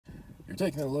You're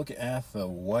taking a look at the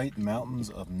White Mountains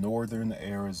of northern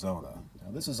Arizona.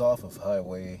 Now this is off of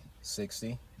Highway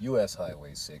 60, US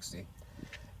Highway 60.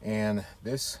 And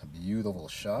this beautiful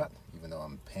shot, even though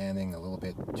I'm panning a little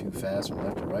bit too fast from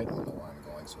left to right, I don't know why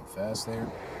I'm going so fast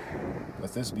there.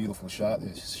 But this beautiful shot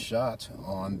is shot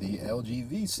on the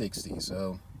LG V60.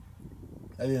 So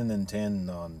I didn't intend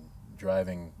on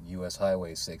driving US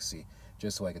Highway 60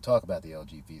 just so I could talk about the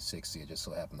LG V60. It just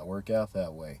so happened to work out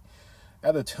that way.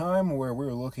 At a time where we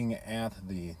were looking at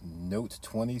the Note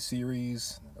 20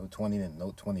 series, Note 20 and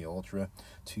Note 20 Ultra,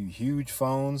 two huge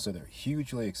phones that are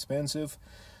hugely expensive,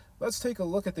 let's take a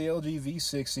look at the LG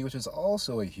V60, which is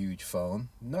also a huge phone,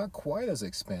 not quite as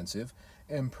expensive,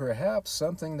 and perhaps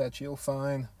something that you'll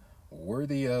find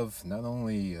worthy of not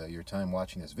only your time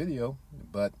watching this video,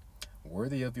 but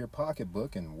worthy of your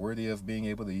pocketbook and worthy of being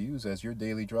able to use as your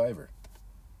daily driver.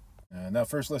 Now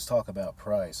first let's talk about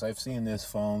price. I've seen this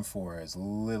phone for as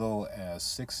little as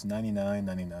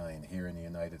 $699.99 here in the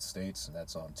United States, and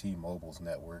that's on T-Mobile's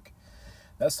network.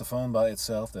 That's the phone by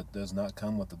itself. That does not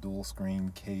come with the dual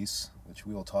screen case, which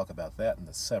we will talk about that in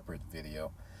a separate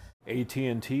video.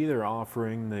 AT&T, they're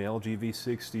offering the LG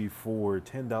V60 for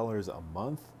 $10 a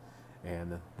month,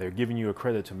 and they're giving you a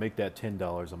credit to make that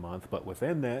 $10 a month, but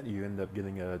within that you end up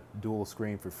getting a dual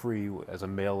screen for free as a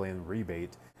mail-in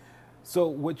rebate. So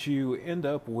what you end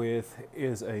up with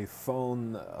is a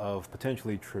phone of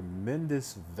potentially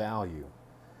tremendous value,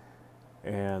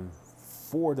 and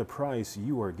for the price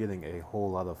you are getting a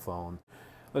whole lot of phone.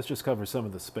 Let's just cover some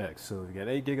of the specs. So we've got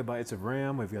 8 GB of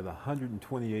RAM, we've got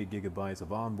 128 GB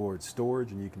of onboard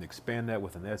storage, and you can expand that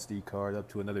with an SD card up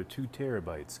to another 2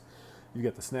 TB. You've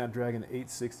got the Snapdragon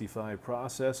 865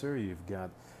 processor, you've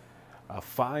got a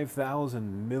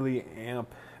 5,000 milliamp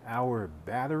hour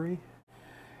battery.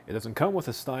 It doesn't come with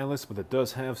a stylus, but it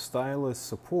does have stylus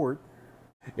support.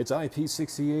 It's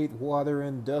IP68 water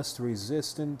and dust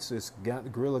resistant. It's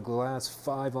got Gorilla Glass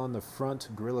 5 on the front,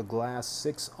 Gorilla Glass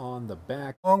 6 on the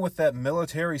back, along with that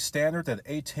military standard, that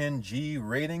A10G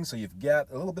rating. So you've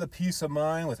got a little bit of peace of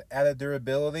mind with added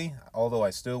durability, although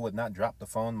I still would not drop the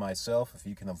phone myself if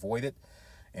you can avoid it.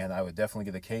 And I would definitely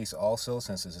get a case also,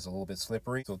 since this is a little bit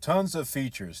slippery. So tons of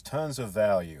features, tons of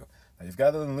value. Now you've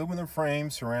got an aluminum frame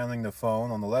surrounding the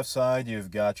phone. On the left side,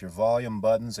 you've got your volume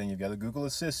buttons, and you've got a Google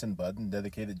Assistant button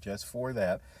dedicated just for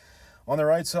that. On the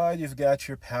right side, you've got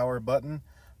your power button.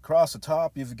 Across the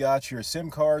top, you've got your SIM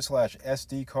card /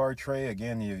 SD card tray.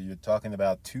 Again, you're talking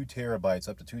about 2 TB,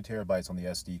 up to 2 TB on the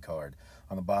SD card.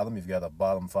 On the bottom, you've got a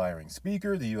bottom firing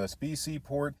speaker, the USB-C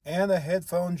port, and a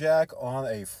headphone jack on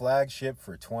a flagship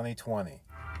for 2020.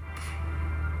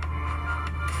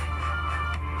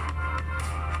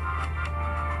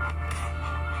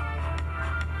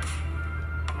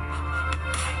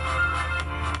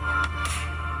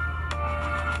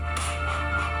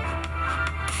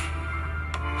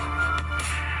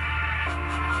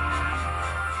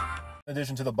 In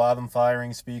addition to the bottom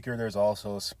firing speaker, there's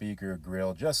also a speaker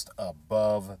grill just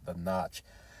above the notch.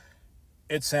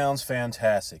 It sounds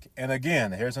fantastic. And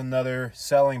again, here's another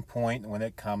selling point when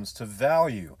it comes to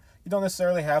value. You don't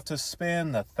necessarily have to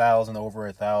spend $1,000, over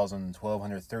 $1,000,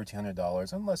 $1,200,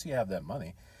 $1,300 unless you have that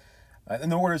money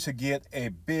in order to get a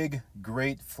big,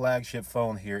 great flagship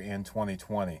phone here in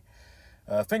 2020.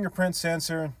 Fingerprint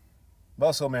sensor,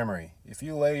 muscle memory. If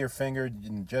you lay your finger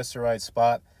in just the right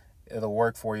spot, it'll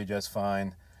work for you just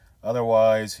fine.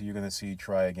 Otherwise, you're going to see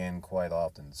try again quite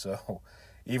often. So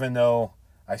even though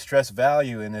I stress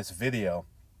value in this video,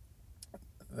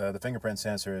 the fingerprint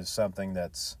sensor is something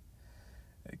it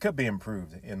could be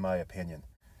improved in my opinion.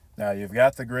 Now you've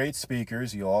got the great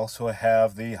speakers. You also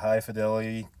have the high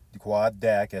fidelity quad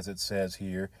DAC, as it says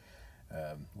here.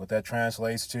 What that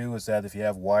translates to is that if you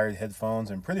have wired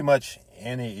headphones and pretty much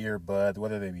any earbud,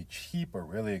 whether they be cheap or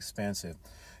really expensive,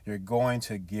 you're going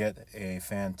to get a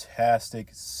fantastic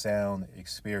sound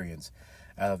experience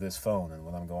out of this phone. And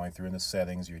when I'm going through in the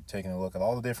settings, you're taking a look at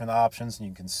all the different options, and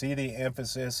you can see the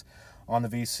emphasis on the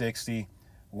V60,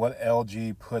 what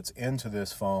LG puts into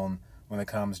this phone when it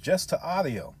comes just to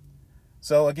audio.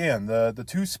 So again, the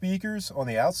 2 speakers on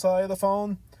the outside of the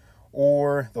phone,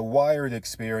 or the wired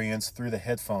experience through the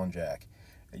headphone jack,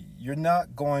 you're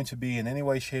not going to be in any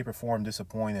way, shape, or form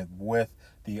disappointed with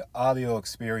the audio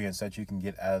experience that you can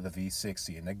get out of the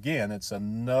V60. And again, it's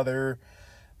another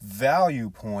value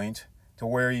point to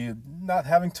where you're not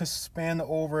having to spend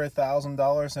over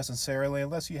 $1,000 necessarily,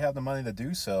 unless you have the money to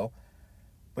do so.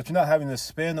 But you're not having to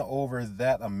spend over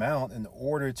that amount in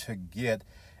order to get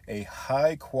a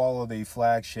high-quality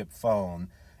flagship phone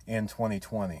in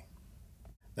 2020.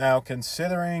 Now,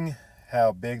 considering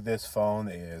how big this phone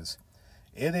is,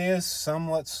 It is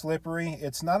somewhat slippery.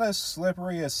 It's not as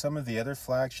slippery as some of the other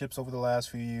flagships over the last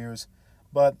few years,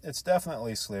 but it's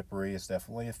definitely slippery. It's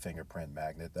definitely a fingerprint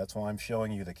magnet. That's why I'm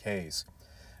showing you the case.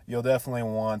 You'll definitely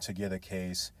want to get a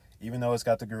case, even though it's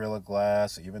got the Gorilla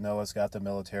Glass, even though it's got the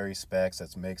military specs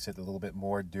that makes it a little bit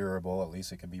more durable. At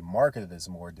least it can be marketed as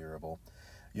more durable.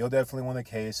 You'll definitely want a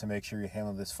case and make sure you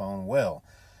handle this phone well.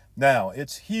 Now,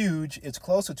 it's huge. It's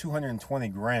close to 220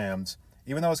 grams.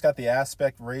 Even though it's got the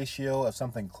aspect ratio of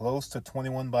something close to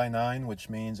 21:9, which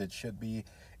means it should be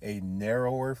a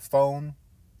narrower phone,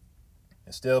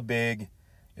 it's still big,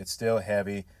 it's still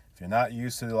heavy. If you're not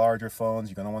used to the larger phones,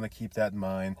 you're going to want to keep that in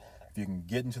mind. If you can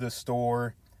get into the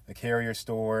store, the carrier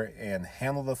store, and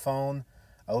handle the phone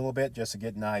a little bit just to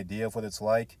get an idea of what it's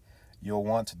like, you'll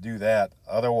want to do that.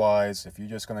 Otherwise, if you're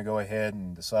just going to go ahead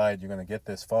and decide you're going to get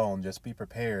this phone, just be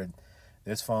prepared.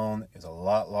 This phone is a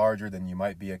lot larger than you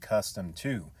might be accustomed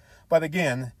to. But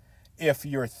again, if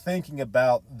you're thinking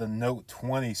about the Note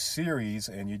 20 series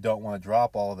and you don't want to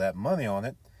drop all of that money on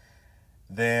it,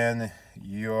 then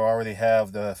you already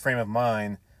have the frame of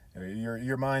mind,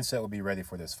 your mindset will be ready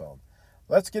for this phone.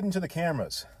 Let's get into the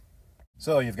cameras.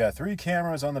 So you've got 3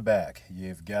 cameras on the back.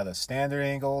 You've got a standard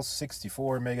angle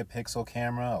 64 megapixel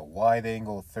camera, a wide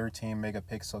angle 13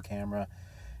 megapixel camera,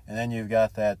 and then you've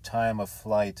got that time of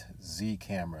flight Z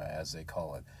camera, as they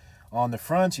call it. On the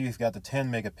front, you've got the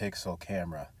 10 megapixel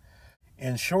camera.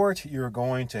 In short, you're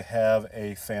going to have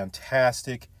a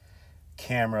fantastic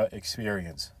camera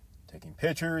experience. Taking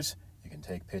pictures, you can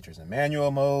take pictures in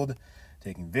manual mode.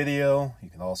 Taking video, you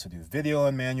can also do video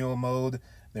in manual mode.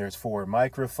 There's 4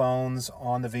 microphones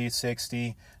on the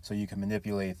V60, so you can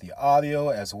manipulate the audio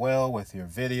as well with your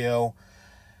video.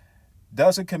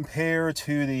 Does it compare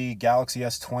to the Galaxy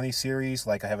S20 series?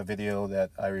 Like I have a video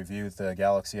that I reviewed the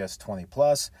Galaxy S20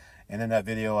 Plus, and in that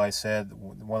video I said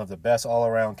one of the best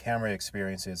all-around camera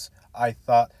experiences I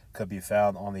thought could be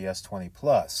found on the S20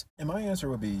 Plus. And my answer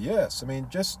would be yes. I mean,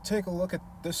 just take a look at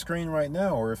this screen right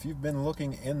now, or if you've been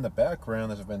looking in the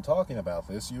background as I've been talking about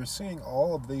this, you're seeing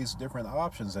all of these different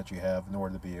options that you have in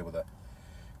order to be able to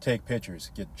take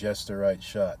pictures, get just the right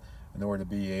shot, in order to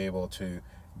be able to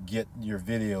get your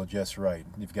video just right.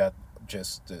 You've got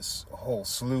just this whole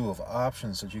slew of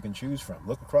options that you can choose from.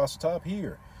 Look across the top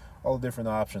here. All the different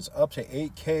options, up to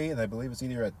 8K, and I believe it's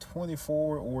either at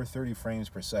 24 or 30 frames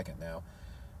per second now.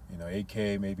 You know,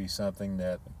 8K may be something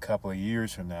that a couple of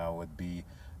years from now would be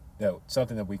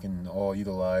something that we can all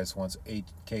utilize once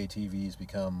 8K TVs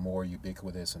become more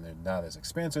ubiquitous and they're not as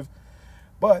expensive.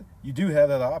 But you do have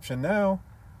that option now,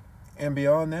 and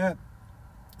beyond that,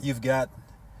 you've got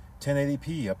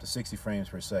 1080p up to 60 frames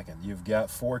per second. You've got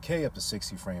 4K up to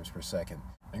 60 frames per second.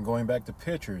 And going back to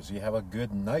pictures, you have a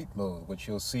good night mode, which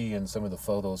you'll see in some of the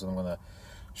photos I'm going to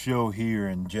show here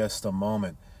in just a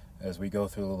moment as we go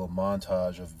through a little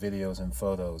montage of videos and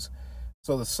photos.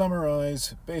 So to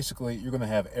summarize, basically you're going to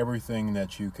have everything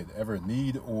that you could ever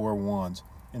need or want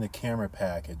in a camera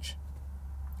package,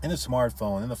 in a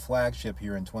smartphone, in a flagship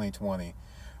here in 2020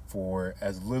 for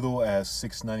as little as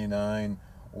 $6.99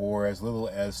 or as little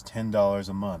as $10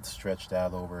 a month, stretched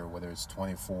out over whether it's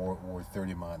 24 or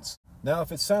 30 months. Now,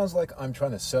 if it sounds like I'm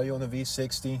trying to sell you on the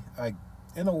V60,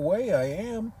 in a way I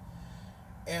am,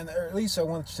 and or at least I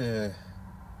want to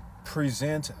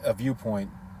present a viewpoint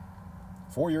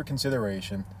for your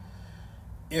consideration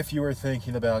if you are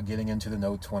thinking about getting into the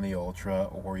Note 20 Ultra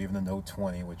or even the Note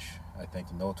 20, which I think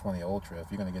the Note 20 Ultra, if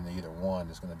you're going to get into either one,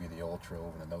 it's going to be the Ultra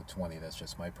over the Note 20. That's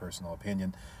just my personal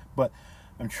opinion. But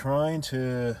I'm trying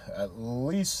to at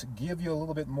least give you a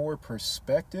little bit more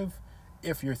perspective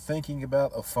if you're thinking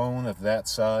about a phone of that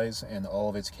size and all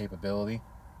of its capability.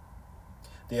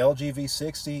 The LG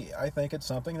V60, I think it's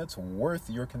something that's worth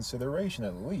your consideration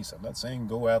at least. I'm not saying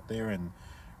go out there and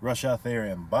rush out there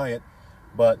and buy it,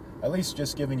 but at least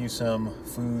just giving you some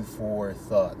food for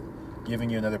thought, giving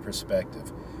you another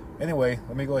perspective. Anyway,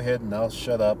 let me go ahead and I'll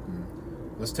shut up and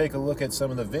let's take a look at some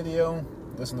of the video,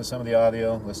 listen to some of the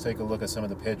audio, let's take a look at some of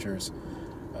the pictures,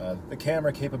 the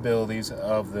camera capabilities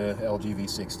of the LG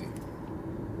V60.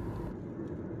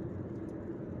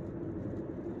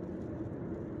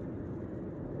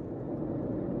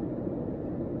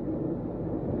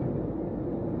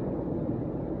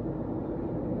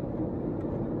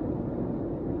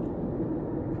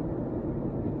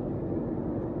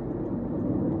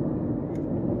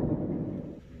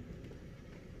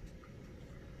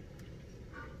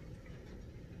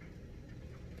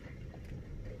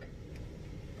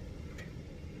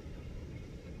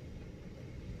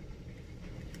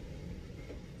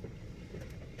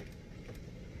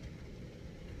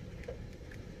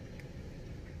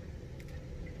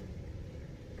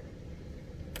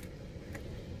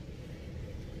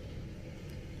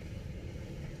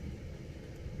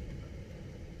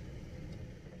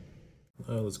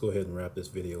 Let's go ahead and wrap this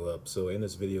video up. So in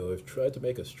this video, I've tried to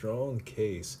make a strong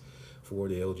case for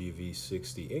the LG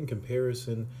V60 in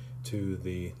comparison to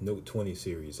the Note 20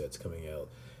 series that's coming out.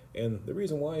 And the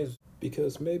reason why is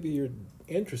because maybe you're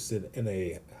interested in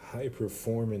a high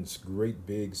performance, great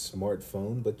big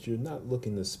smartphone, but you're not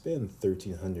looking to spend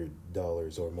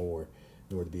 $1,300 or more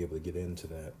in order to be able to get into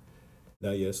that.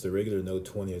 Now, yes, the regular Note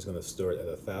 20 is going to start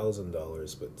at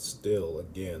 $1,000, but still,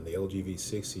 again, the LG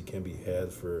V60 can be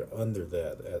had for under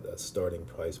that at a starting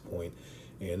price point.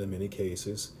 And in many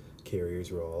cases,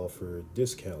 carriers will offer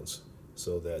discounts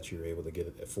so that you're able to get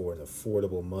it for an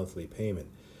affordable monthly payment.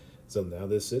 So now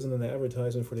this isn't an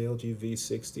advertisement for the LG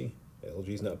V60.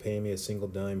 LG's not paying me a single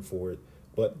dime for it,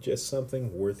 but just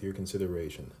something worth your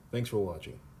consideration. Thanks for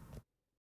watching.